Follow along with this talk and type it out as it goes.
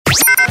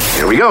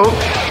Here we go.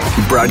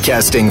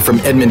 Broadcasting from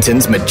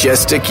Edmonton's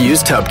majestic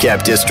used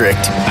hubcap district.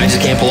 I just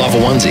can't pull off a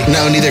onesie.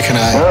 No, neither can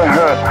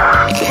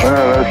I.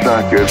 That's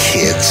not good.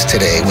 Kids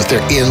today with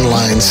their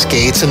inline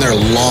skates and their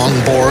long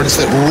boards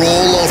that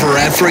roll over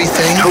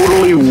everything.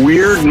 Totally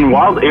weird and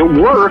wild. It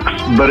works,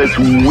 but it's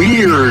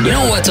weird. You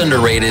know what's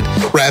underrated?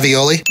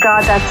 Ravioli.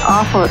 God, that's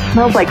awful. It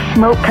smells like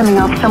smoke coming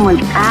off someone's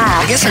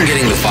ass. I guess I'm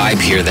getting the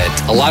vibe here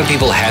that a lot of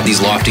people had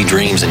these lofty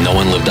dreams and no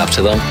one lived up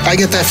to them. I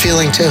get that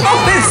feeling too.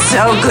 Oh, it's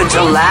so good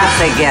to laugh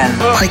again.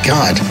 My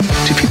God,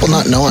 do people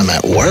not know I'm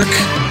at work?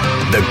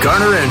 The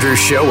Garner Andrews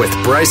Show with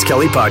Bryce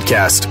Kelly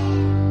Podcast.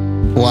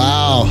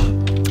 Wow.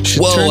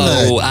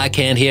 Whoa, I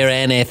can't hear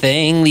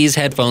anything. These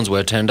headphones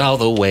were turned all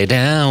the way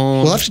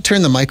down. We'll have to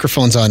turn the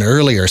microphones on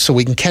earlier so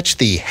we can catch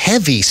the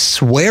heavy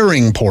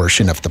swearing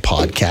portion of the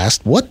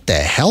podcast. What the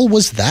hell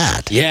was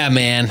that? Yeah,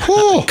 man.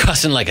 I'm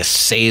cussing like a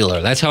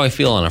sailor. That's how I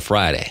feel on a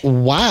Friday.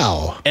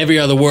 Wow. Every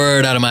other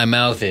word out of my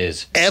mouth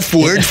is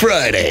F-word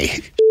Friday.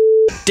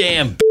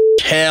 damn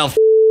hell.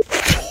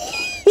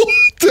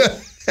 What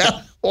the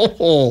hell?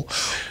 Oh,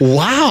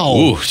 wow.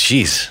 Ooh,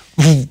 jeez.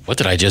 What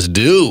did I just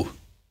do?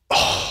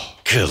 Oh,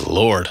 good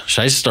Lord.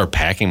 Should I just start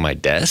packing my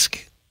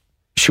desk?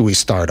 Should we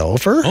start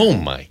over? Oh,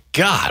 my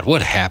God.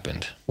 What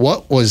happened?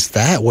 What was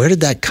that? Where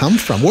did that come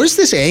from? Where's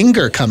this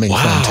anger coming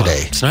from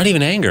today? It's not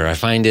even anger. I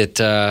find it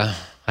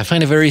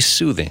very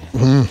soothing.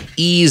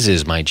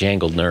 Eases my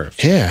jangled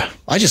nerves. Yeah.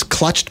 I just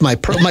clutched my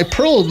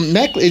pearl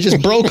necklace. It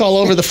just broke all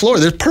over the floor.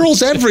 There's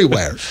pearls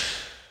everywhere.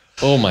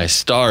 Oh, my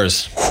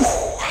stars.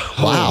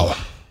 Wow.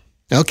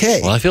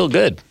 Okay. Well, I feel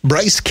good.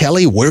 Bryce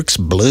Kelly works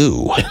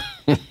blue.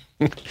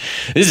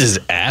 This is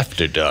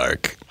After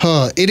Dark.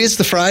 It is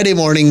the Friday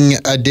morning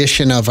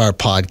edition of our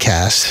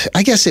podcast.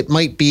 I guess it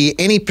might be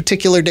any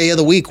particular day of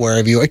the week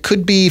wherever you are. It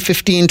could be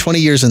 15, 20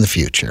 years in the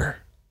future.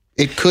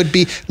 It could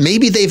be,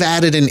 maybe they've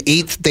added an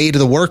 8th day to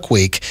the work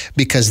week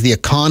because the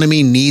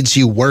economy needs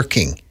you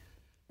working.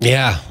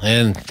 Yeah,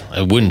 and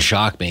it wouldn't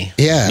shock me.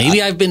 Yeah.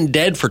 Maybe I've been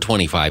dead for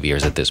 25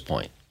 years at this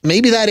point.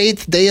 Maybe that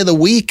 8th day of the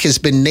week has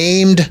been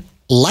named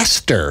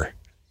Lester.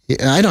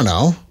 I don't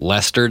know.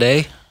 Lester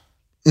Day?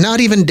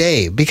 Not even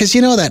day, because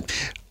you know that,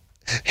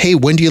 hey,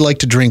 when do you like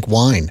to drink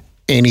wine?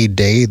 Any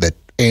day that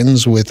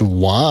ends with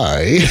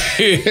Y.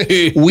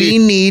 We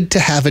need to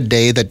have a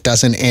day that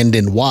doesn't end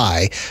in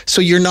Y, so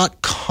you're not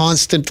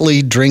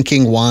constantly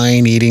drinking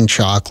wine, eating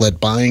chocolate,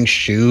 buying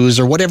shoes,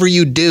 or whatever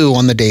you do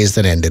on the days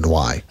that end in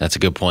Y. That's a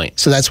good point.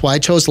 So that's why I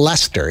chose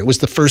Lester. It was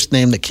the first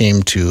name that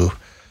came to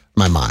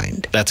my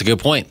mind. That's a good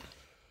point.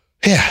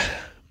 Yeah.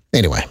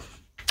 Anyway.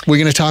 We're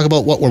going to talk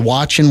about what we're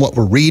watching, what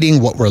we're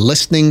reading, what we're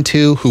listening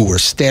to, who we're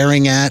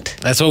staring at.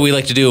 That's what we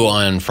like to do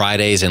on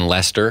Fridays in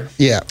Leicester.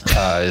 Yeah.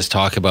 Is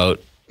talk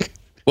about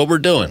what we're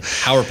doing,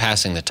 how we're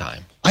passing the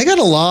time. I got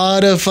a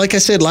lot of, like I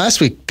said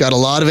last week, got a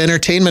lot of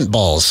entertainment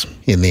balls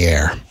in the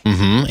air.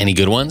 Mm-hmm. Any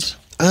good ones?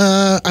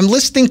 I'm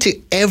listening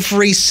to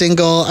every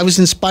single, I was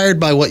inspired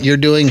by what you're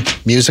doing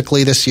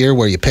musically this year,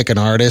 where you pick an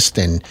artist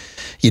and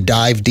you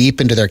dive deep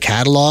into their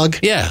catalog.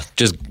 Yeah,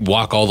 just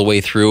walk all the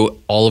way through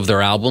all of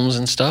their albums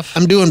and stuff.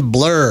 I'm doing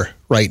Blur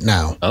right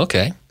now.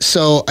 Okay.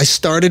 So I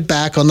started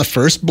back on the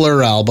first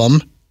Blur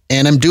album,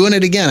 and I'm doing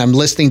it again. I'm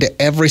listening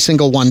to every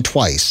single one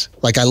twice.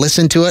 Like I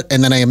listen to it,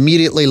 and then I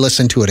immediately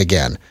listen to it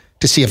again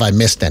to see if I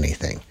missed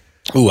anything.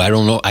 Ooh, I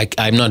don't know.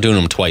 I'm not doing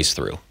them twice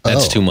through.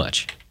 That's too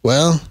much.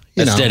 Well,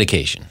 That's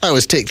dedication. I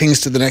always take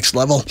things to the next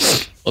level.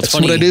 Well, That's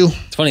what I do.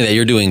 It's funny that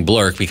you're doing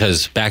Blur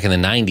because back in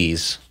the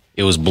 90s,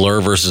 it was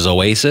Blur versus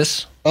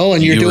Oasis. Oh,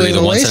 and you're doing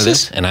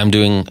Oasis? And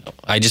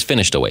I just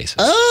finished Oasis.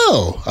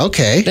 Oh,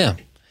 okay. Yeah.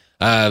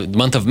 The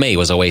month of May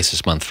was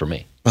Oasis month for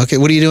me. Okay,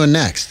 what are you doing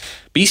next?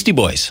 Beastie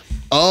Boys.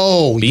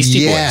 Oh, Beastie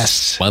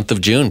yes. Boys. Month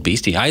of June,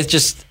 Beastie.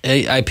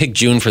 I picked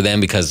June for them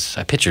because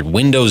I pictured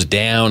windows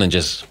down and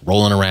just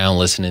rolling around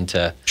listening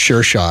to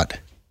Sure Shot.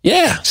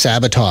 Yeah.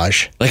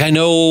 Sabotage. Like I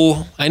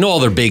know all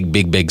their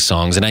big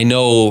songs, and I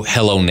know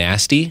Hello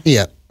Nasty.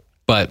 Yeah.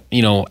 But,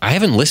 I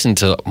haven't listened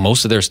to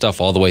most of their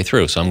stuff all the way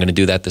through, so I'm going to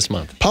do that this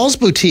month. Paul's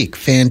Boutique,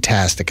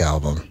 fantastic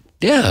album.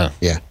 Yeah.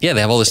 Yeah. Yeah,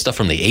 they have all this stuff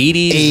from the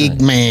 80s.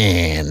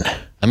 Eggman.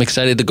 I'm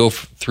excited to go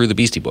through the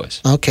Beastie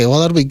Boys. Okay, well,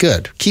 that'll be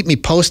good. Keep me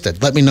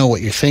posted. Let me know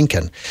what you're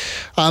thinking.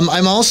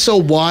 I'm also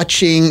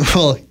watching,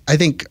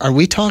 are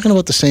we talking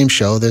about the same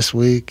show this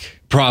week?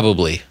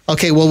 Probably.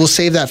 Okay, well, we'll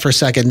save that for a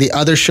second. The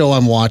other show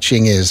I'm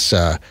watching is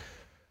the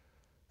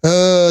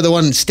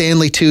one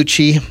Stanley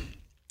Tucci.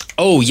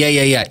 Oh,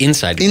 yeah.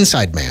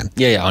 Inside Man.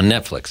 Yeah, on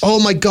Netflix. Oh,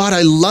 my God,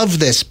 I love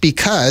this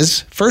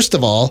because, first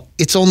of all,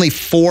 it's only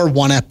 4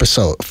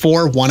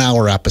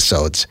 one-hour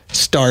episodes,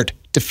 start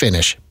to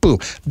finish. Boom.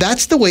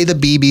 That's the way the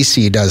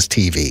BBC does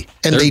TV.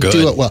 And they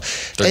do it well.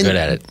 They're good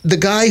at it. The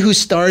guy who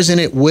stars in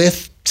it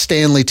with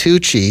Stanley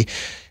Tucci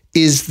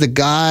is the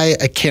guy,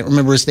 I can't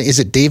remember his name. Is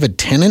it David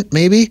Tennant,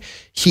 maybe?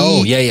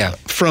 Yeah.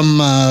 From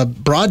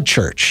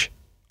Broadchurch.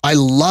 I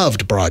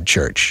loved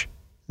Broadchurch,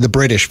 the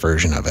British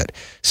version of it.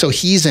 So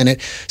he's in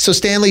it. So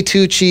Stanley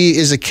Tucci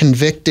is a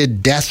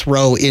convicted death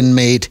row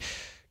inmate,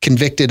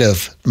 convicted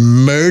of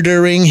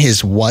murdering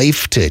his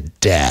wife to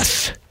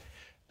death.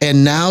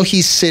 And now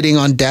he's sitting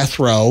on death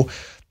row,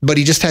 but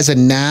he just has a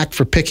knack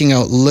for picking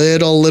out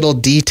little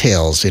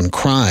details in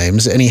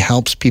crimes, and he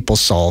helps people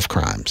solve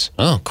crimes.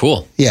 Oh,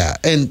 cool. Yeah,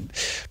 and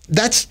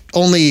that's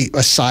only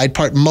a side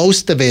part.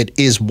 Most of it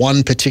is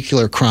one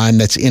particular crime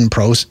that's in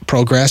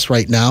progress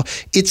right now.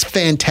 It's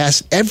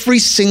fantastic. Every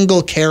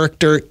single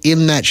character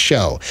in that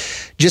show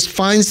just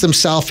finds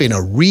themselves in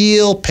a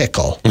real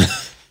pickle.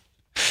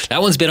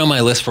 That one's been on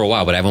my list for a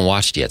while, but I haven't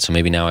watched it yet, so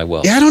maybe now I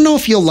will. Yeah, I don't know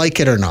if you'll like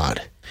it or not.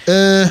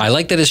 I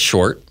like that it's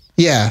short.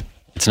 Yeah.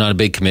 It's not a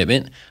big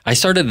commitment. I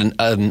started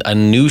a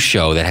new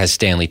show that has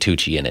Stanley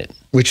Tucci in it.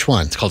 Which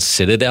one? It's called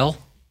Citadel.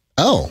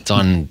 Oh. It's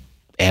on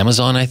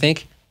Amazon, I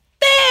think.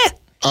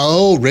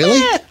 Oh,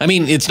 really? I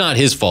mean, it's not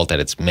his fault that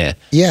it's meh.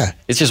 Yeah.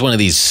 It's just one of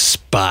these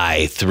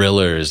spy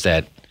thrillers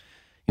that,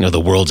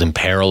 the world's in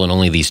peril and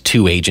only these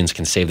two agents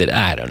can save it.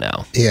 I don't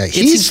know. Yeah,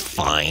 he's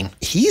fine.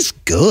 He's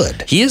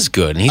good. He is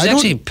good. And he's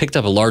actually picked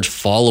up a large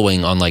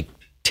following on like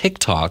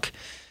TikTok.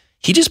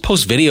 He just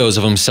posts videos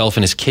of himself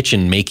in his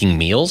kitchen making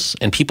meals,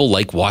 and people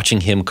like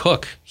watching him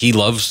cook. He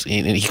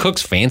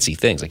cooks fancy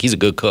things. Like, he's a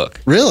good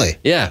cook. Really?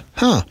 Yeah.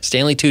 Huh.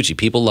 Stanley Tucci.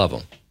 People love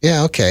him.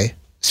 Yeah, okay.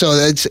 So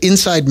that's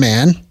Inside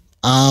Man.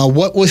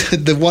 What was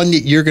the one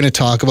that you're going to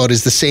talk about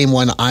is the same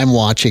one I'm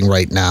watching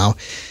right now.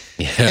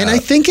 Yeah. And I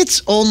think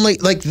it's only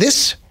like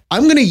this.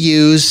 I'm going to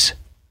use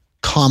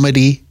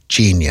comedy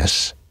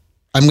genius.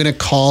 I'm going to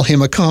call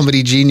him a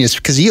comedy genius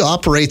because he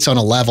operates on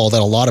a level that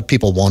a lot of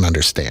people won't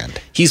understand.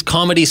 He's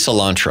comedy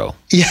cilantro.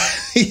 Yeah,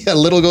 a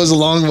little goes a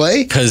long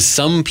way. Because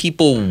some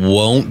people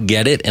won't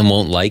get it and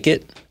won't like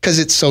it. Because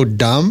it's so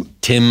dumb.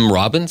 Tim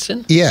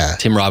Robinson? Yeah.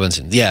 Tim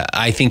Robinson. Yeah,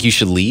 I Think You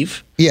Should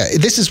Leave. Yeah,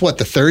 this is what,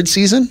 the third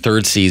season?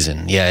 Third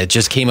season. Yeah, it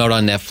just came out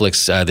on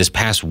Netflix this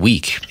past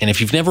week. And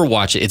if you've never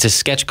watched it, it's a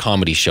sketch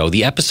comedy show.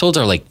 The episodes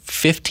are like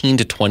 15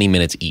 to 20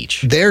 minutes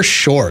each. They're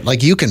short.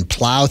 Like, you can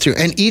plow through.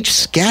 And each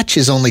sketch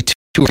is only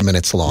 2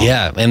 minutes long.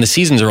 Yeah, and the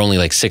seasons are only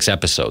like 6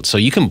 episodes. So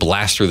you can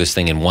blast through this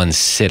thing in one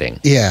sitting.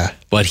 Yeah.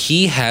 But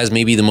he has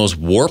maybe the most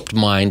warped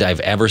mind I've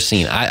ever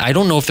seen. I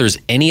don't know if there's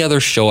any other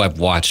show I've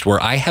watched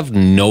where I have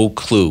no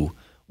clue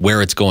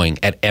where it's going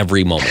at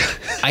every moment.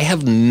 I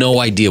have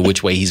no idea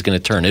which way he's going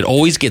to turn. It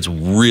always gets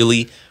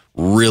really,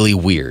 really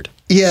weird.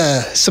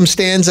 Yeah, some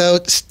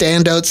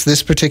standouts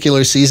this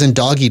particular season.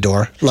 Doggy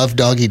Door. Love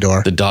Doggy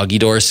Door. The Doggy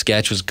Door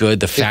sketch was good.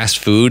 The fast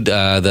food.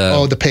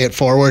 The Pay It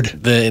Forward.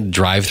 The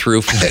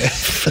drive-through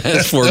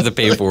fast forward, the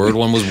Pay It Forward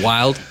one was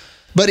wild.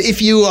 But if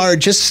you are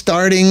just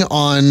starting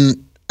on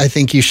I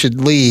Think You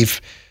Should Leave,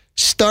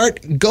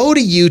 go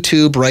to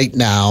YouTube right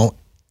now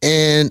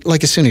and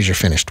like as soon as you're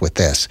finished with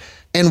this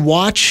and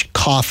watch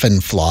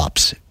Coffin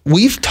Flops.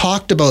 We've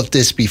talked about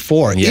this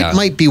before. Yeah. It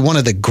might be one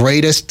of the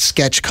greatest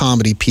sketch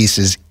comedy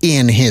pieces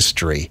in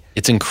history.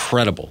 It's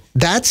incredible.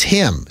 That's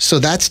him. So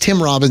that's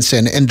Tim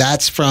Robinson, and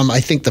that's from, I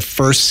think, the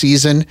first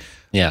season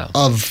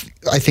of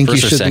I Think You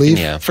Should Leave.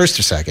 Yeah. First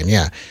or second,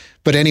 yeah.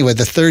 But anyway,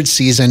 the third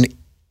season,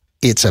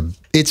 it's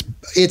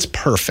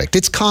perfect.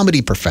 It's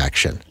comedy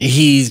perfection.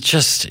 He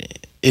just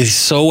is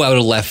so out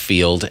of left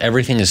field.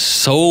 Everything is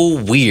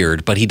so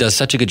weird, but he does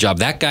such a good job.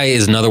 That guy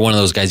is another one of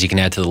those guys you can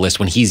add to the list.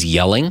 When he's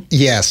yelling,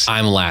 yes,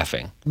 I'm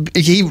laughing.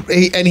 He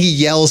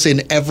yells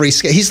in every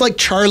sketch. He's like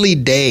Charlie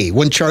Day.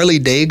 When Charlie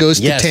Day goes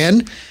to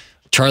 10.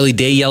 Charlie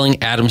Day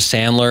yelling, Adam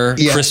Sandler,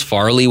 Chris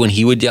Farley when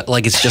he would yell,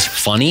 like it's just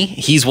funny.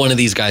 He's one of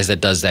these guys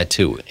that does that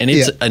too. And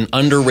it's an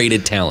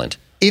underrated talent.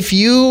 If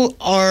you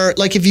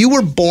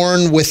were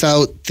born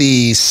without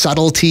the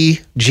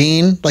subtlety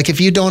gene, like if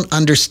you don't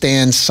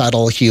understand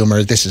subtle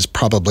humor, this is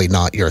probably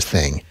not your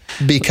thing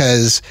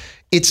because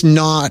it's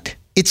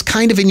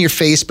kind of in your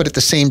face, but at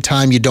the same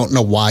time, you don't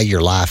know why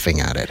you're laughing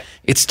at it.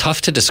 It's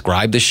tough to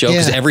describe this show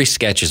because every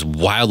sketch is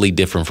wildly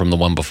different from the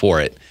one before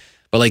it.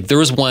 But like there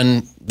was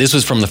one, this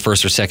was from the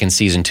first or second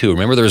season too.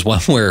 Remember there was one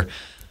where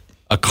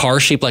a car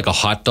shaped like a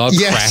hot dog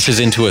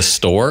crashes into a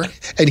store.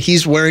 And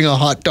he's wearing a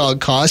hot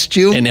dog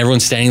costume. And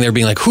everyone's standing there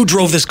being like, who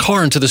drove this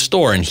car into the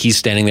store? And he's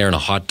standing there in a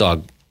hot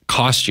dog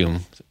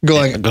costume.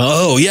 Going,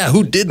 oh, yeah,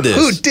 who did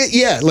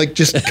this? Like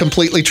just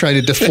completely trying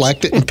to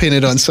deflect it and pin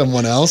it on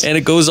someone else. And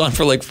it goes on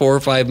for like 4 or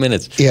 5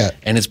 minutes. Yeah.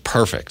 And it's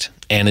perfect.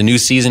 And a new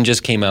season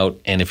just came out.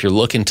 And if you're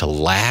looking to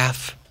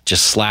laugh,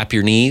 just slap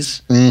your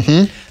knees.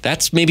 Mm-hmm.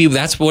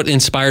 That's what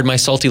inspired my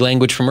salty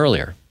language from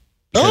earlier.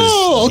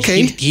 Oh,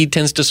 okay. He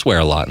tends to swear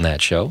a lot in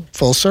that show.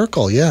 Full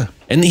circle, yeah.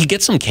 And he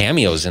gets some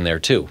cameos in there,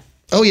 too.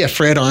 Oh, yeah,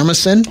 Fred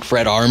Armisen.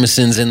 Fred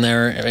Armisen's in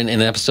there in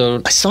an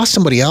episode. I saw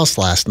somebody else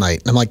last night,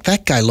 and I'm like,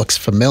 that guy looks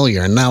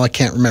familiar, and now I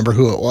can't remember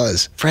who it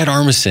was. Fred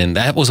Armisen,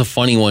 that was a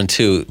funny one,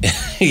 too.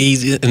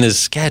 He's in this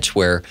sketch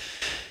where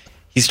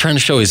he's trying to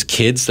show his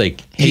kids,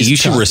 like, hey, you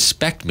should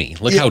respect me.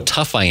 Look how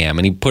tough I am.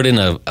 And he put in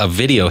a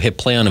video, hit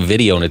play on a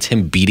video, and it's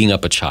him beating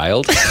up a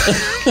child.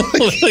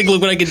 Like, look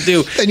what I can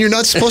do. And you're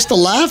not supposed to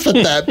laugh at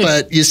that,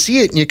 but you see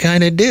it and you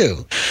kind of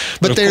do.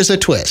 But there's a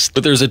twist.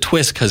 But there's a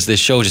twist because this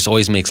show just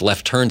always makes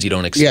left turns you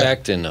don't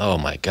expect. And oh,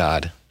 my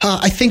God.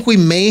 I think we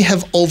may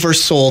have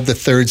oversold the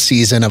third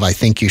season of I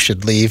Think You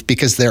Should Leave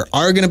because there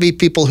are going to be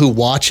people who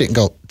watch it and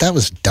go, that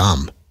was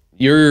dumb.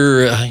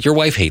 Your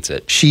wife hates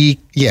it. She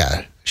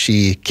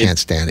can't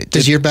stand it.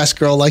 Does your best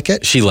girl like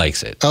it? She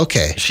likes it.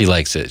 Okay. She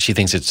likes it. She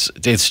thinks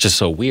it's just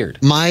so weird.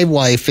 My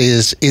wife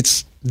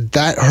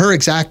her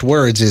exact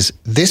words is,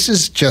 this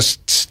is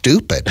just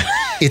stupid.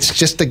 It's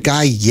just a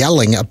guy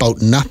yelling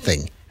about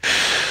nothing.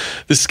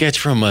 The sketch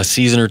from a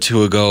season or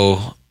two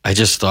ago, I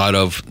just thought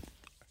of,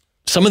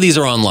 some of these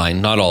are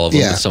online, not all of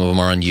them, but some of them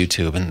are on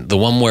YouTube. And the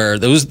one where,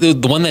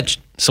 the one that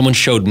someone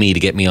showed me to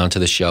get me onto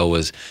the show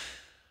was,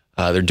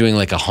 they're doing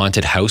like a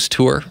haunted house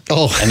tour.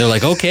 Oh. And they're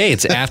like, okay,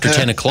 it's after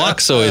 10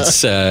 o'clock, so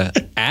it's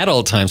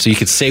adult time, so you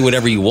could say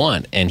whatever you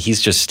want. And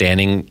he's just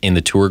standing in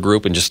the tour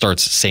group and just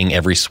starts saying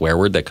every swear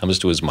word that comes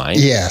to his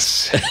mind.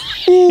 Yes.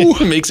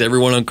 It makes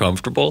everyone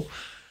uncomfortable.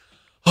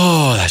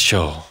 Oh, that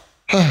show.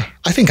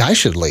 I think I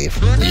should leave.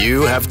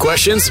 You have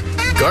questions?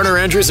 Garner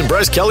Andrews and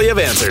Bryce Kelly have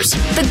answers.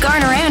 The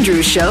Garner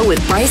Andrews Show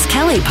with Bryce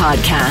Kelly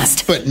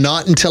podcast. But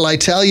not until I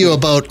tell you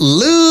about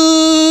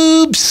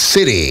Lube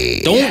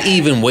City. Don't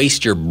even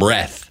waste your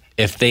breath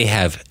if they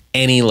have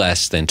any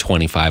less than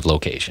 25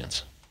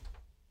 locations.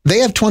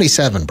 They have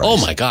 27, Bryce. Oh,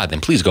 my God. Then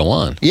please go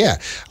on. Yeah.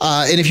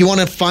 And if you want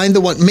to find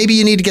the one, maybe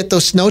you need to get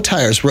those snow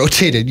tires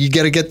rotated. You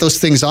got to get those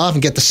things off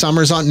and get the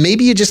summers on.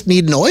 Maybe you just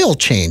need an oil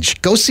change.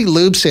 Go see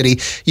Lube City.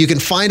 You can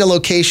find a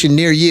location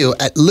near you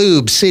at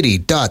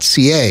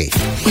lubecity.ca.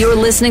 You're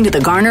listening to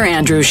The Garner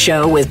Andrews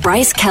Show with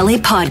Bryce Kelly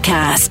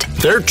podcast.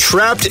 They're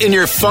trapped in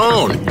your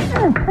phone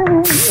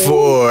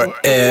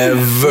forever.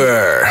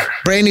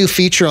 Brand new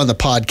feature on the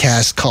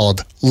podcast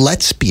called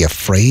Let's Be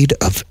Afraid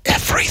of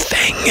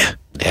Everything.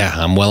 Yeah,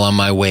 I'm well on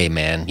my way,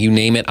 man. You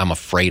name it, I'm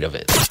afraid of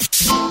it.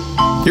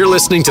 You're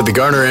listening to the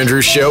Garner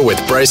Andrews Show with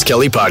Bryce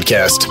Kelly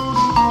podcast.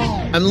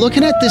 I'm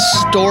looking at this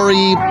story,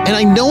 and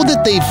I know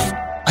that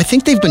I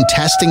think they've been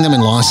testing them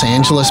in Los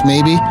Angeles,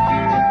 maybe.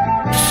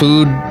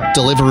 Food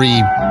delivery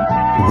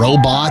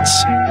robots.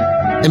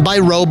 And by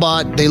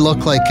robot, they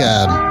look like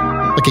a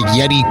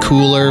Yeti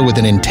cooler with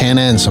an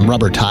antenna and some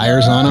rubber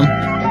tires on them.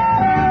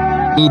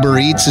 Uber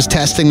Eats is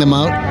testing them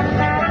out.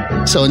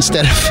 So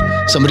instead of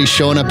somebody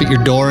showing up at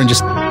your door and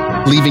just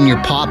leaving your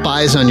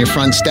Popeyes on your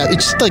front step,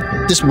 it's just like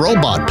this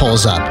robot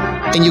pulls up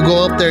and you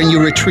go up there and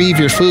you retrieve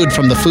your food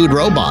from the food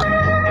robot.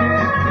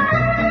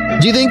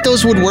 Do you think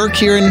those would work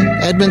here in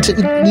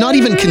Edmonton? Not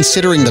even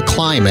considering the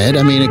climate.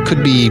 I mean, it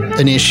could be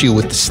an issue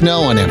with the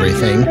snow and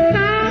everything.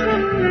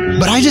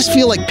 But I just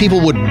feel like people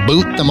would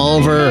boot them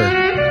over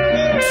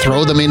or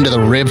throw them into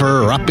the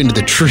river or up into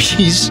the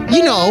trees.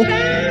 You know,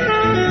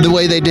 the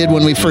way they did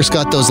when we first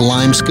got those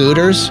Lime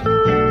scooters.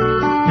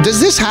 Does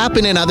this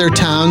happen in other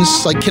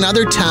towns? Like, can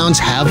other towns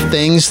have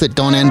things that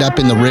don't end up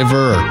in the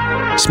river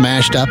or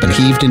smashed up and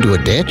heaved into a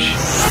ditch?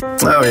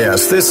 Oh,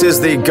 yes. This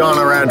is the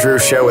Garner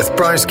Andrews Show with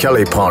Bryce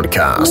Kelly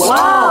podcast.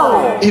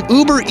 Wow! If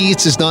Uber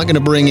Eats is not going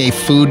to bring a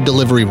food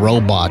delivery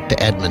robot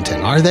to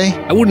Edmonton, are they?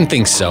 I wouldn't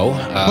think so.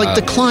 Like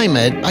the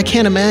climate, I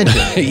can't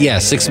imagine. Yeah,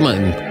 6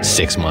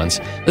 months.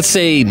 Let's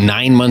say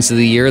 9 months of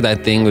the year,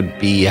 that thing would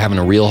be having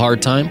a real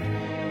hard time.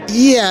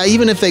 Yeah,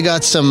 even if they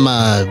got some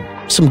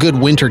good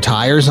winter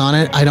tires on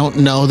it, I don't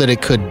know that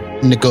it could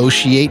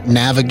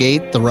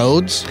navigate the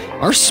roads.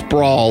 Our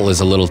sprawl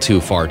is a little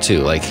too far, too.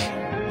 Like,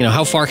 you know,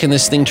 how far can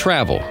this thing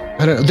travel?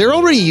 I don't know. They're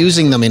already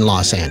using them in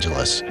Los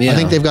Angeles. Yeah. I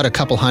think they've got a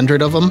couple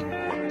hundred of them.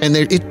 And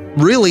it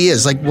really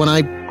is. Like when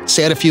I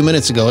said a few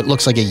minutes ago, it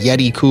looks like a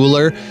Yeti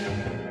cooler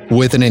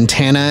with an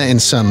antenna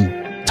and some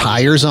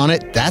tires on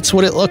it. That's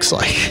what it looks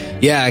like.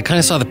 Yeah, I kind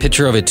of saw the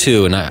picture of it,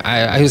 too. And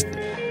I was...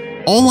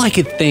 All I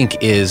could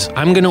think is,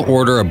 I'm going to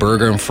order a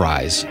burger and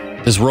fries.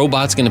 This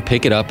robot's going to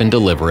pick it up and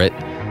deliver it.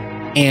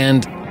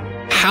 And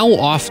how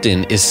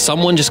often is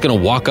someone just going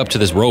to walk up to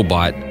this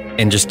robot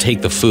and just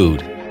take the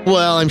food?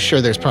 Well, I'm sure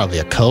there's probably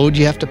a code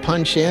you have to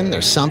punch in.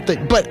 There's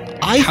something. But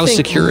how think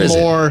secure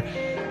more, is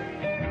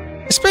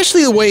it?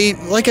 Especially the way,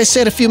 like I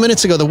said a few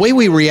minutes ago, the way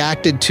we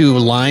reacted to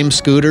Lime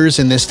scooters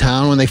in this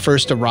town when they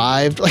first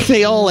arrived. Like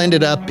they all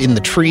ended up in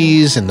the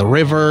trees and the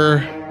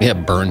river. Yeah,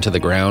 burned to the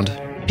ground.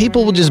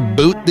 People will just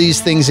boot these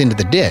things into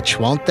the ditch,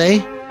 won't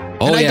they?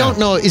 Oh, and I don't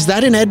know, is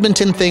that an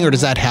Edmonton thing or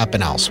does that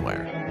happen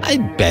elsewhere? I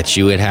bet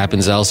you it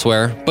happens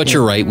elsewhere. But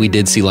you're right, we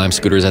did see Lime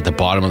scooters at the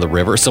bottom of the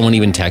river. Someone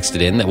even texted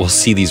in that we'll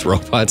see these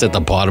robots at the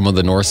bottom of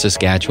the North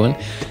Saskatchewan.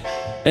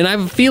 And I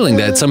have a feeling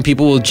that some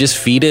people will just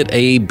feed it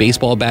a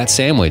baseball bat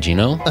sandwich, you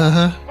know?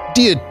 Uh-huh.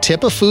 Do you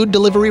tip a food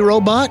delivery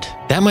robot?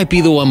 That might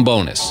be the one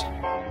bonus.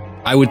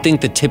 I would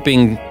think the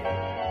tipping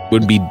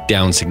would be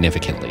down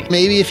significantly.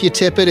 Maybe if you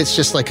tip it, it's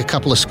just like a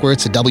couple of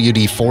squirts of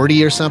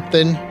WD-40 or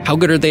something. How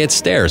good are they at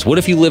stairs? What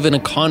if you live in a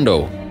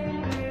condo?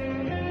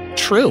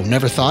 True,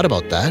 never thought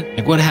about that.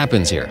 Like, what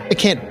happens here? I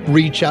can't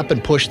reach up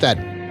and push that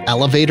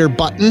elevator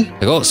button.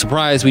 Like, oh,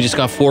 surprise, we just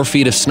got 4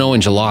 feet of snow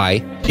in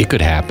July. It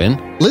could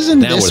happen. Listen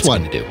to now this what's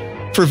one. Gonna do?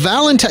 For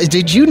Valentine's,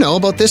 did you know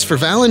about this? For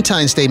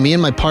Valentine's Day, me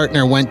and my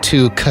partner went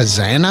to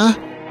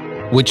Kazana,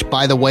 which,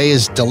 by the way,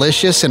 is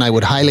delicious, and I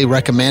would highly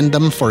recommend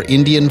them for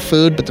Indian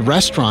food, but the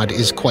restaurant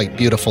is quite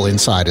beautiful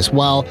inside as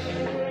well.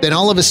 Then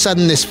all of a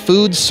sudden, this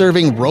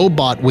food-serving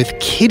robot with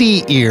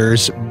kitty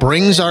ears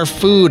brings our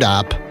food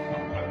up.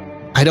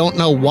 I don't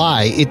know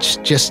why. It's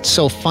just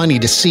so funny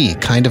to see,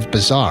 kind of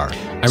bizarre.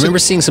 I remember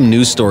seeing some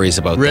news stories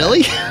about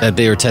really? that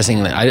they were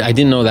testing. I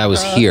didn't know that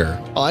was here.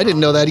 Oh, I didn't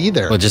know that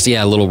either. But just,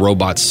 a little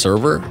robot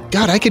server.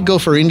 God, I could go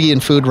for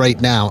Indian food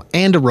right now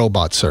and a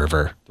robot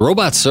server. The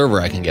robot server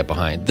I can get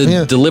behind.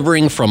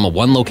 Delivering from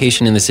one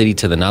location in the city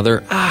to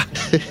another.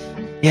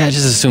 Yeah,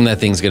 just assume that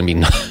thing's going to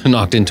be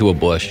knocked into a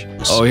bush.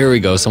 Oh, here we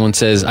go. Someone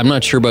says, I'm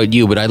not sure about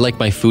you, but I'd like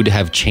my food to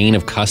have chain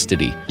of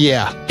custody.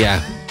 Yeah.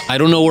 Yeah. I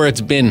don't know where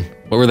it's been,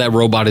 where that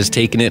robot has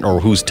taken it or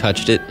who's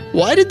touched it.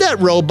 Why did that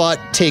robot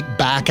take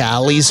back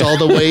alleys all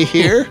the way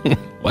here?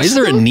 Why is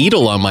there a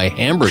needle on my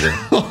hamburger?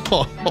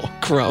 Oh,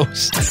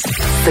 gross.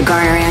 The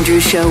Garner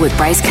Andrews Show with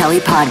Bryce Kelly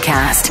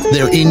Podcast.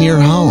 They're in your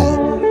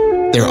home.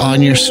 They're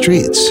on your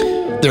streets.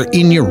 They're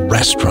in your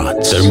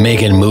restaurants. They're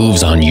making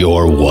moves on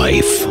your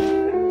wife.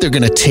 They're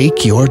going to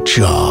take your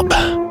job.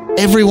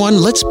 Everyone,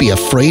 let's be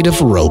afraid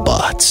of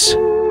robots.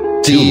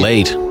 Too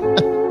late.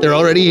 They're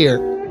already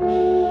here.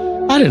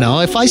 I don't know.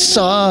 If I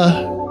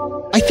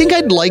think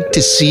I'd like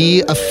to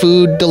see a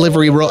food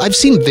delivery robot. I've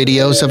seen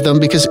videos of them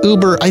because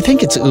I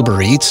think it's Uber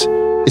Eats,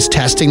 is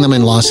testing them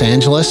in Los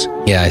Angeles.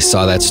 Yeah, I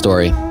saw that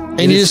story.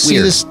 And you just see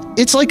this,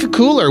 it's like a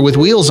cooler with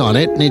wheels on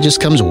it, and it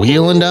just comes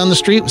wheeling down the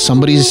street with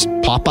somebody's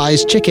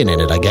Popeye's chicken in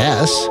it, I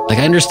guess. Like,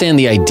 I understand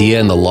the idea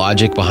and the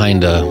logic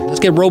behind, let's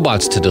get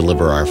robots to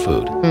deliver our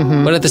food.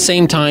 Mm-hmm. But at the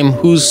same time,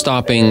 who's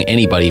stopping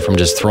anybody from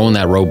just throwing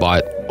that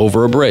robot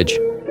over a bridge?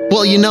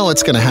 Well, you know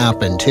it's going to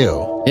happen,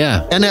 too.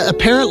 Yeah. And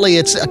apparently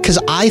it's, because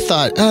I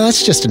thought,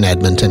 that's just an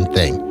Edmonton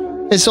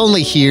thing. It's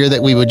only here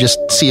that we would just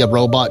see a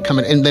robot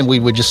coming, and then we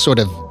would just sort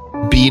of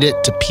beat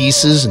it to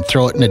pieces and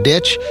throw it in a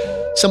ditch.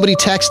 Somebody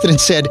texted and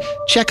said,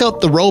 check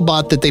out the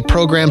robot that they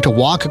programmed to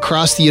walk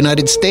across the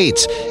United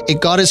States.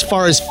 It got as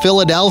far as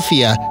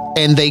Philadelphia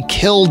and they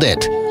killed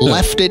it,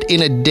 left it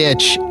in a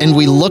ditch. And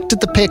we looked at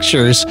the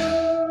pictures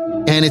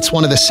and it's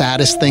one of the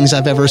saddest things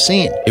I've ever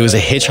seen. It was a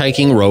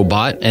hitchhiking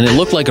robot and it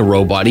looked like a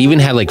robot. It even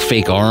had like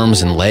fake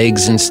arms and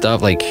legs and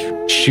stuff, like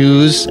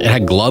shoes. It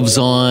had gloves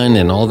on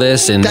and all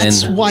this. And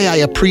that's why I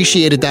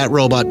appreciated that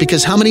robot,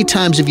 because how many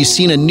times have you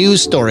seen a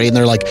news story and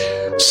they're like,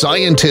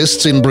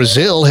 scientists in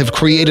Brazil have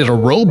created a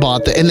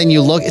robot and then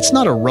you look, it's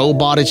not a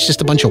robot, it's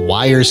just a bunch of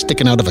wires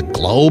sticking out of a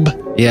globe.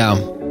 Yeah.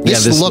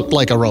 This looked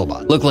like a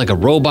robot. Looked like a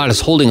robot. It's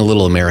holding a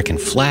little American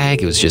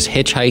flag. It was just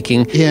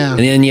hitchhiking. Yeah. And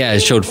then,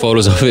 it showed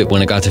photos of it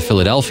when it got to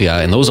Philadelphia,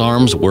 and those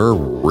arms were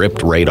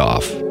ripped right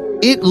off.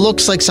 It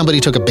looks like somebody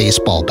took a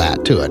baseball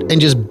bat to it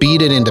and just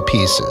beat it into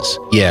pieces.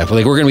 Yeah,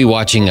 we're going to be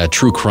watching a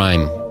true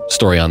crime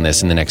story on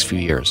this in the next few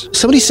years.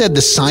 Somebody said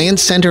the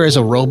Science Center has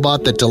a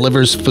robot that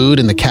delivers food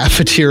in the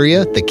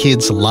cafeteria. The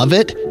kids love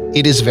it.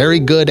 It is very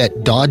good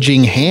at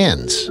dodging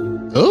hands.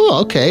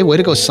 Oh, okay. Way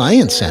to go,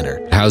 Science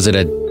Center. How's it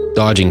at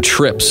dodging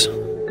trips?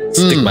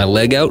 Stick my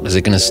leg out? Is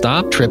it going to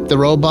stop? Trip the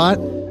robot?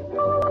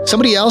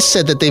 Somebody else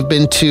said that they've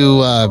been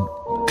to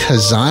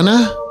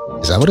Khazana.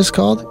 Is that what it's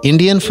called?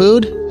 Indian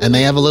food. And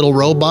they have a little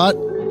robot.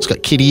 It's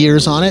got kitty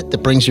ears on it that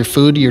brings your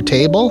food to your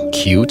table.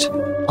 Cute.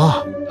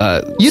 Oh.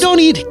 You don't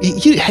eat...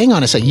 hang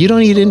on a sec. You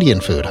don't eat Indian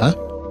food, huh?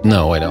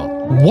 No, I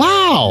don't.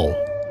 Wow.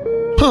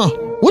 Huh.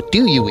 What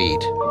do you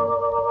eat?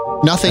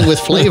 Nothing with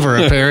flavor,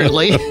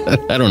 apparently.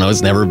 I don't know.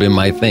 It's never been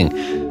my thing.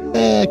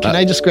 Can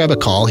I just grab a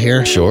call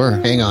here? Sure.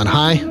 Hang on.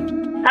 Hi.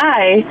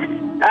 Hi.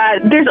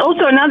 There's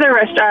also another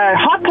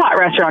Hot Pot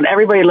restaurant.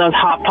 Everybody loves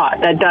Hot Pot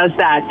that does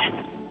that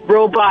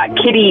robot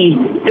kitty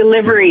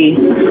delivery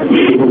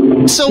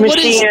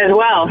machine as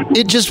well.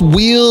 It just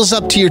wheels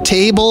up to your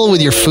table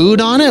with your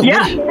food on it?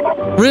 Yeah.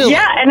 Really?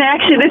 Yeah, and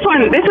actually this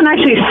one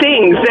actually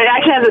sings. It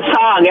actually has a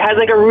song. It has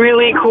like a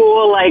really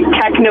cool like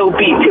techno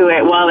beat to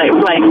it while it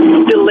like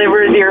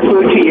delivers your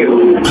food to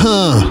you.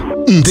 Huh.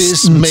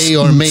 This may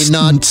or may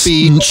not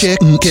be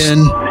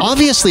chicken.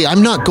 Obviously,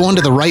 I'm not going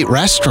to the right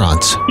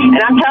restaurants.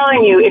 And I'm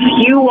telling you, if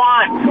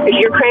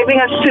you're craving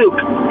a soup,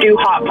 do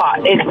Hot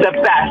Pot. It's the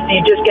best.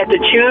 You just get to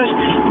choose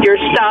your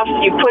stuff.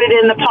 You put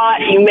it in the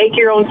pot, you make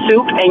your own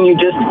soup, and you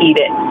just eat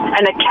it.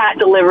 And a cat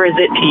delivers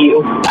it to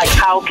you. Like,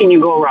 how can you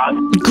go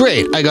wrong?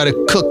 Great. I got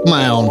to cook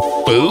my own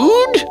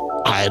food?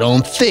 I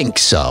don't think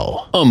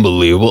so.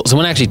 Unbelievable.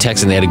 Someone actually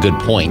texted and they had a good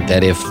point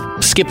that if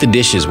Skip the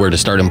Dishes were to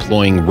start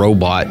employing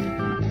robot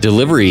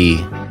delivery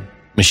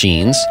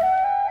machines,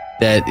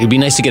 that it'd be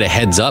nice to get a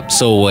heads up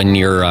so when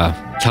you're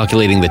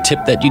calculating the tip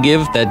that you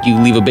give, that you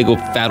leave a big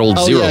fat old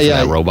zero for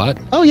that robot.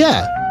 Oh,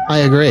 yeah. I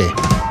agree.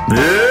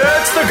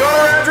 It's the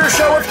Garner and Andrews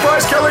Show with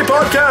Bryce Kelly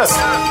Podcast.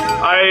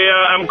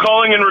 I'm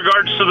calling in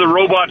regards to the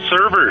robot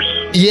servers.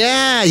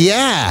 Yeah.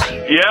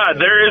 Yeah,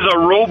 there is a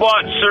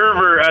robot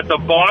server at the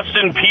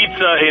Boston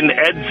Pizza in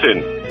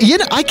Edson. You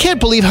know, I can't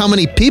believe how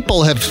many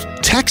people have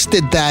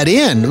texted that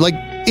in. Like,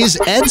 is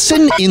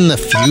Edson in the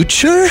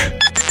future?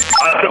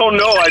 I don't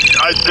know.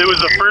 It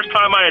was the first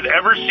time I had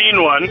ever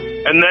seen one.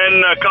 And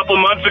then a couple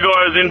months ago,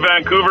 I was in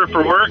Vancouver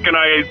for work, and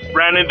I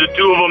ran into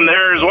two of them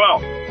there as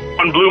well.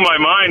 One blew my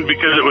mind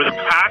because it was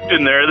packed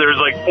in there. There was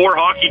like 4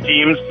 hockey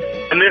teams,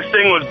 and this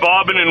thing was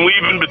bobbing and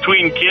weaving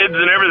between kids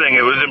and everything.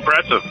 It was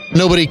impressive.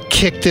 Nobody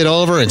kicked it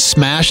over and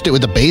smashed it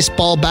with a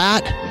baseball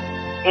bat?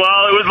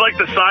 Well, it was like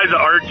the size of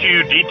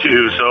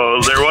R2-D2,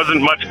 so there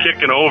wasn't much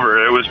kicking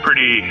over. It was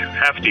pretty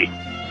hefty.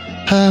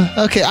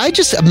 Okay,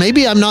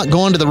 maybe I'm not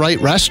going to the right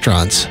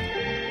restaurants.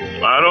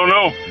 I don't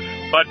know.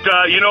 But,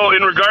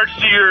 in regards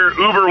to your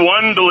Uber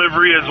One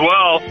delivery as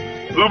well,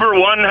 Uber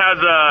One has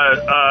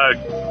a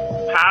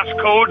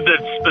passcode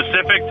that's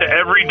specific to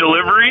every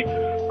delivery.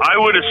 I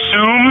would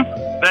assume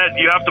that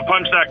you have to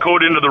punch that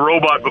code into the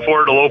robot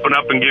before it'll open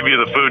up and give you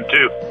the food,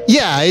 too.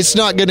 Yeah, it's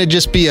not going to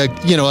just be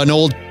an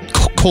old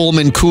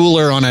Coleman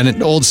cooler on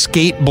an old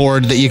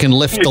skateboard that you can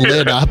lift the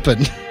lid up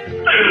and...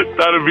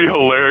 That'd be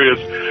hilarious.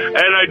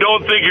 And I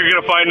don't think you're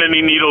going to find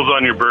any needles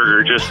on your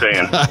burger, just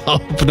saying. I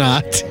hope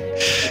not.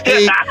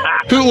 Hey,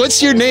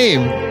 what's your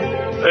name?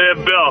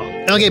 Bill.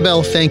 Okay,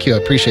 Bill, thank you. I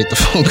appreciate the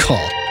phone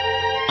call.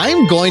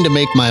 I'm going to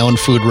make my own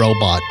food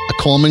robot, a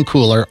Coleman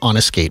cooler on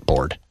a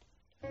skateboard.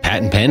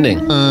 Patent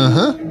pending.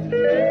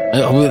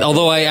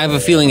 Although I have a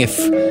feeling if,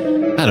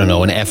 I don't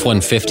know, an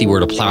F-150 were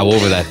to plow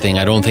over that thing,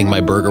 I don't think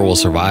my burger will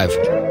survive.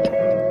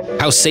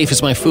 How safe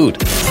is my food?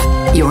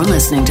 You're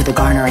listening to the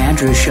Garner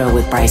Andrews Show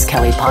with Bryce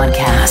Kelly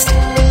Podcast.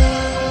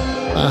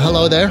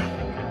 Hello there.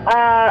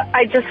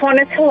 I just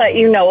wanted to let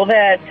you know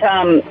that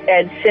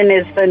Edson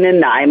is the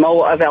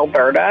Nanaimo of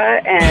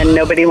Alberta, and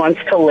nobody wants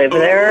to live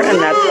there, and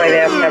that's why they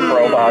have to have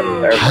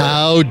robots there.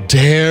 How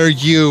dare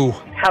you?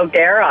 How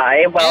dare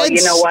I? Well,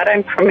 you know what?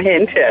 I'm from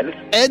Hinton.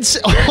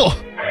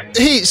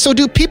 Hey, so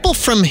do people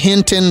from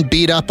Hinton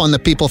beat up on the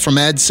people from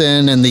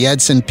Edson, and the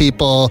Edson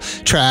people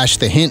trash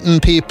the Hinton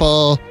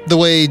people the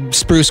way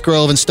Spruce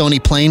Grove and Stony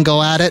Plain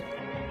go at it?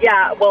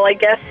 Yeah, well, I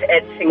guess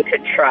Edson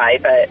could try,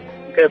 but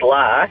good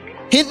luck.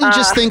 Hinton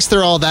just thinks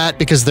they're all that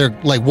because they're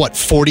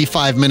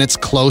 45 minutes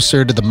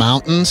closer to the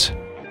mountains?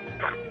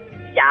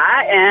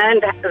 Yeah,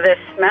 and the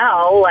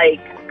smell,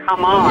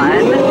 come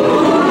on.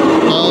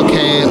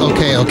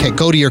 Okay.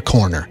 Go to your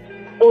corner.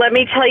 Let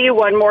me tell you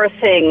one more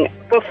thing.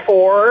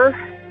 Before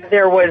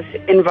there was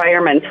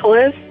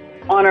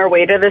environmentalists on our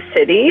way to the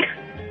city,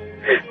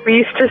 we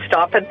used to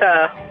stop at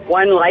the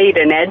one light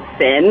in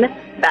Edson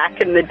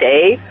back in the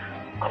day,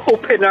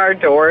 open our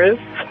doors,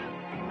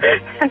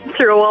 and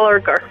throw all our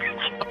garbage.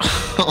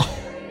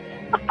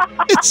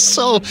 It's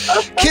so...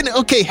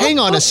 hang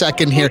on a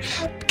second here.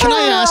 Can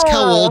I ask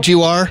how old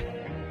you are?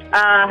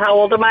 How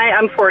old am I?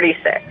 I'm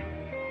 46.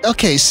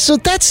 Okay, so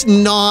that's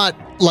not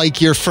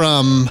like you're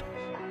from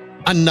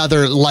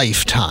another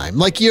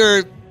lifetime.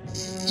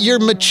 You're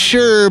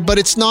mature, but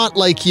it's not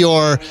like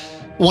you're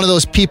one of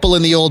those people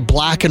in the old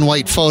black and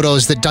white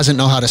photos that doesn't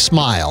know how to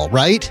smile,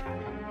 right?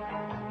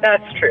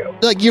 That's true.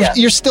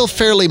 You're still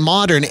fairly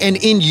modern, and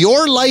in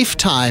your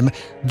lifetime,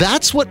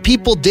 that's what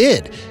people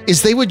did,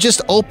 is they would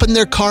just open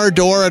their car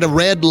door at a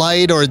red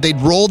light, or they'd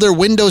roll their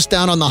windows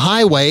down on the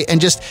highway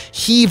and just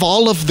heave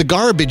all of the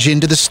garbage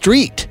into the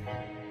street.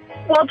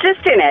 Well,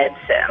 just in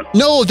Edson.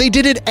 No, they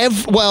did it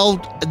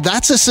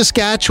that's a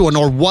Saskatchewan,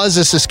 or was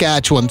a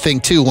Saskatchewan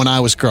thing too when I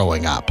was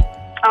growing up.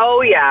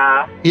 Oh,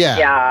 yeah.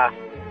 Yeah.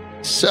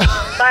 So.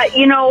 But,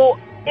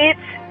 it's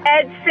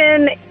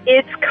Edson,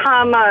 it's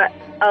come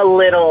a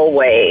little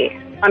way.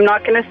 I'm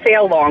not going to say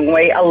a long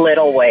way, a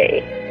little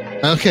way.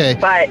 Okay.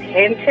 But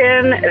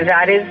Hinton,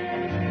 that is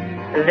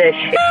the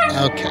shit.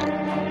 Okay.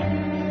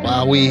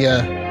 Well, we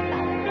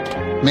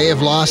may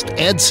have lost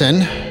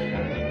Edson.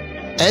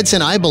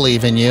 Edson, I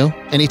believe in you.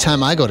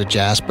 Anytime I go to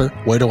Jasper,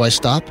 where do I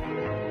stop?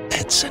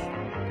 Edson.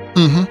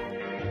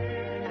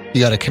 Mm-hmm.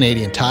 You got a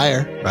Canadian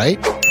Tire,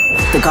 right?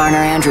 The Garner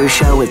Andrews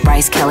Show with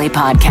Bryce Kelly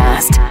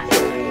Podcast.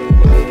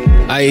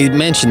 I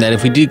mentioned that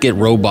if we do get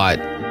robot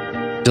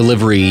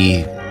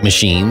delivery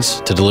machines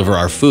to deliver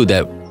our food,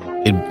 that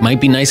it might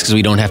be nice because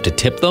we don't have to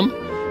tip them.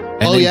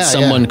 And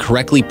someone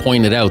correctly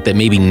pointed out that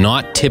maybe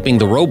not tipping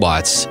the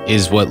robots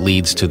is what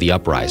leads to the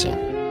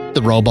uprising.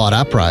 The robot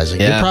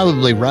uprising. Yeah. You're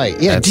probably right.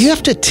 Yeah. Do you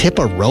have to tip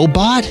a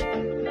robot?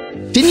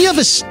 Didn't you have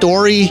a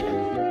story?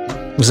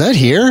 Was that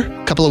here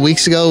a couple of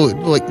weeks ago?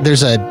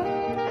 There's a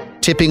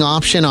tipping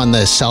option on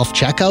the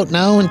self-checkout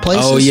now in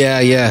places? Oh,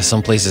 yeah.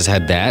 Some places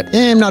had that.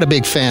 I'm not a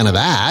big fan of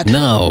that.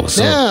 No.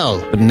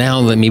 But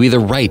now that maybe they're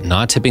right,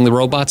 not tipping the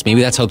robots,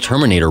 maybe that's how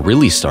Terminator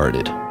really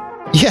started.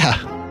 Yeah.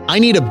 I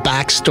need a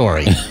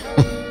backstory.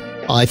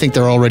 Well, I think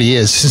there already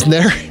is, isn't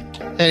there?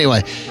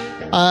 Anyway,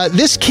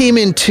 this came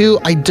in too.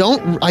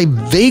 I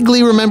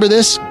vaguely remember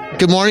this.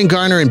 Good morning,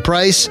 Garner and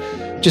Bryce.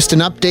 Just an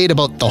update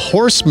about the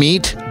horse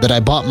meat that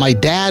I bought my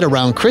dad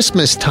around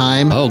Christmas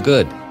time. Oh,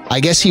 good. I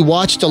guess he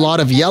watched a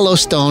lot of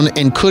Yellowstone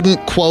and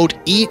couldn't, quote,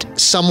 eat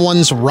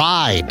someone's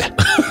ride.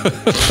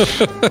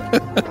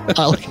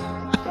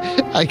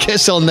 I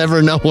guess I'll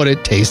never know what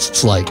it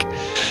tastes like.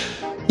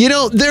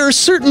 There are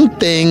certain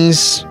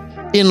things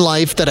in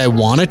life that I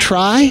want to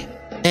try,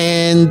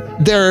 and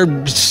there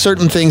are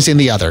certain things in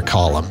the other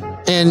column.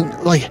 And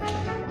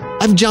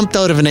I've jumped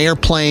out of an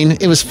airplane.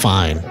 It was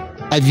fine.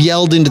 I've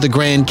yelled into the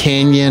Grand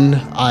Canyon.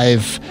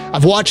 I've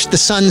watched the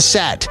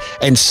sunset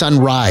and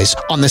sunrise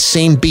on the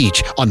same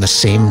beach on the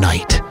same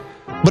night.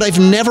 But I've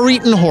never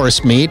eaten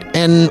horse meat,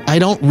 and I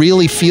don't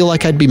really feel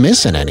like I'd be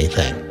missing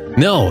anything.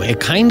 No, it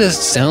kind of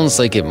sounds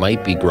like it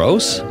might be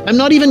gross. I'm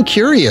not even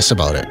curious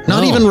about it.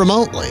 Not even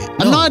remotely.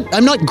 I'm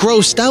not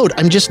grossed out.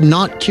 I'm just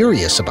not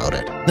curious about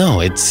it. No,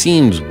 it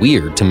seems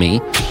weird to me.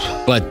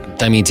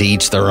 But I mean, to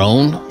each their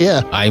own.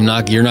 Yeah.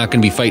 You're not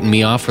going to be fighting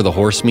me off for the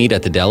horse meat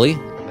at the deli.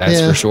 That's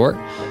for sure.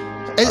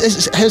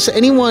 Has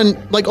anyone,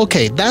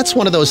 okay, that's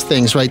one of those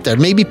things right there.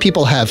 Maybe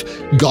people have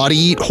gotta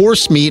eat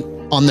horse meat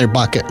on their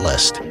bucket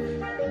list.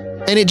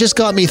 And it just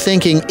got me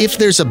thinking, if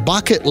there's a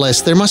bucket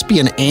list, there must be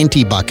an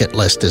anti-bucket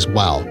list as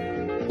well.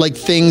 Like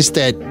things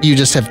that you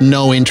just have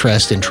no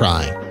interest in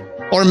trying.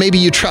 Or maybe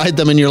you tried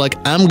them and you're like,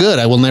 I'm good,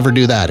 I will never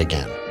do that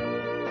again.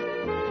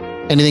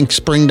 Anything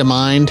spring to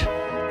mind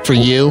for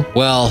you?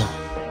 Well,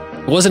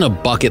 it wasn't a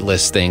bucket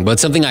list thing, but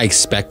something I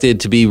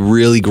expected to be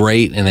really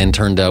great and then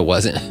turned out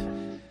wasn't.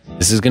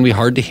 This is going to be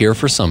hard to hear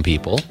for some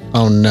people.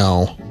 Oh,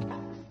 no.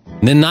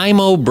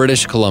 Nanaimo,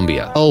 British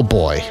Columbia. Oh,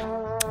 boy.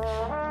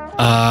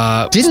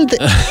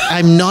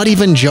 I'm not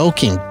even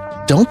joking.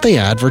 Don't they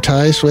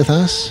advertise with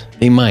us?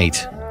 They might.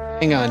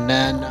 Hang on,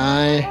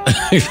 I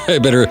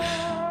better.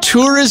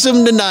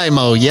 Tourism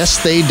Nanaimo.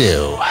 Yes, they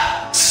do.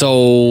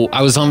 So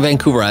I was on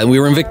Vancouver Island. We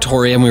were in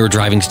Victoria and we were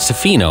driving to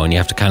Tofino, and you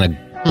have to kind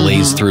of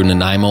blaze through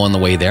Nanaimo on the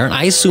way there. And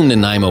I assumed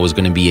Nanaimo was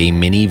going to be a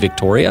mini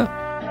Victoria.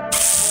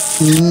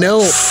 No,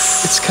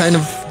 it's kind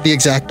of the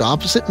exact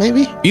opposite,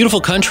 maybe.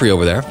 Beautiful country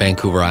over there,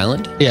 Vancouver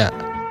Island. Yeah.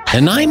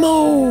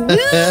 Nanaimo.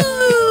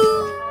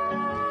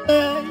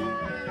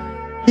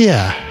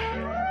 Yeah.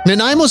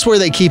 Nanaimo's where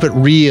they keep it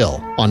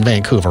real on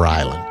Vancouver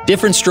Island.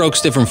 Different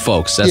strokes, different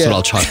folks. That's what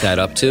I'll chalk that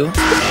up to.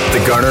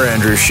 The Garner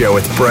Andrews Show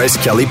with Bryce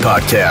Kelly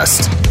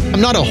Podcast.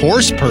 I'm not a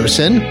horse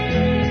person.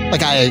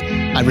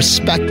 I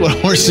respect what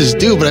horses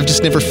do, but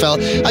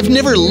I've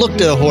never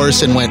looked at a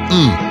horse and went,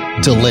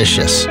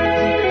 delicious.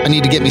 I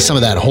need to get me some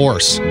of that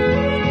horse.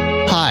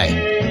 Hi.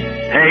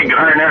 Hey,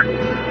 Garner.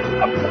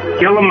 I'm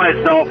killing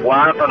myself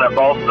laughing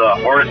about the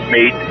horse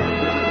meat.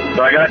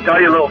 So I got to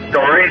tell you a little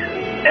story.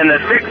 In the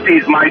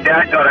 60s, my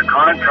dad got a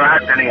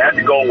contract and he had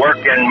to go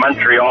work in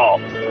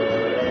Montreal.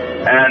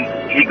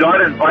 And he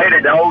got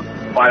invited out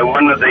by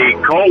one of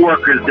the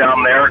co-workers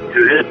down there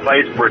to his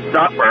place for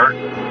supper.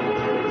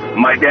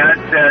 My dad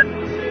said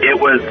it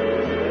was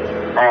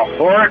a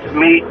horse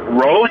meat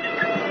roast,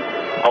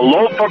 a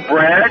loaf of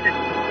bread,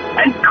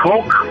 and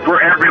Coke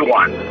for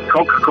everyone,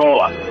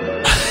 Coca-Cola.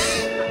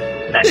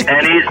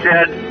 And he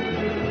said,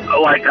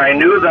 I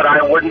knew that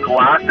I wouldn't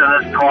last in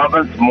this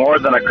province more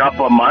than a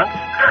couple of months.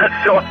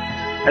 So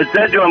I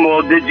said to him,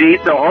 well, did you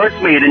eat the horse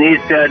meat? And he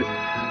said,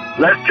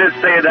 let's just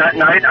say that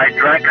night I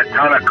drank a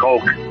ton of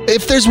Coke.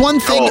 If there's one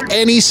thing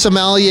any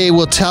sommelier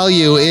will tell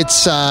you,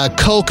 it's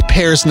Coke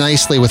pairs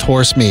nicely with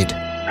horse meat.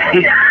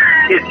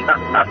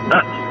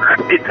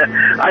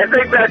 I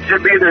think that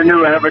should be their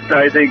new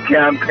advertising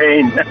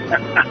campaign.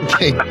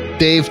 Okay,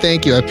 Dave,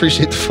 thank you. I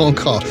appreciate the phone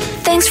call.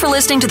 Thanks for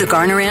listening to the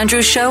Garner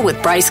Andrews Show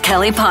with Bryce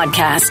Kelly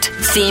Podcast.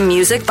 Theme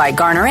music by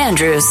Garner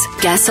Andrews.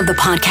 Guests of the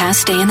podcast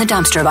stay in the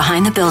dumpster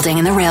behind the building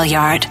in the rail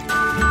yard.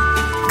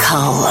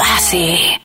 Classy.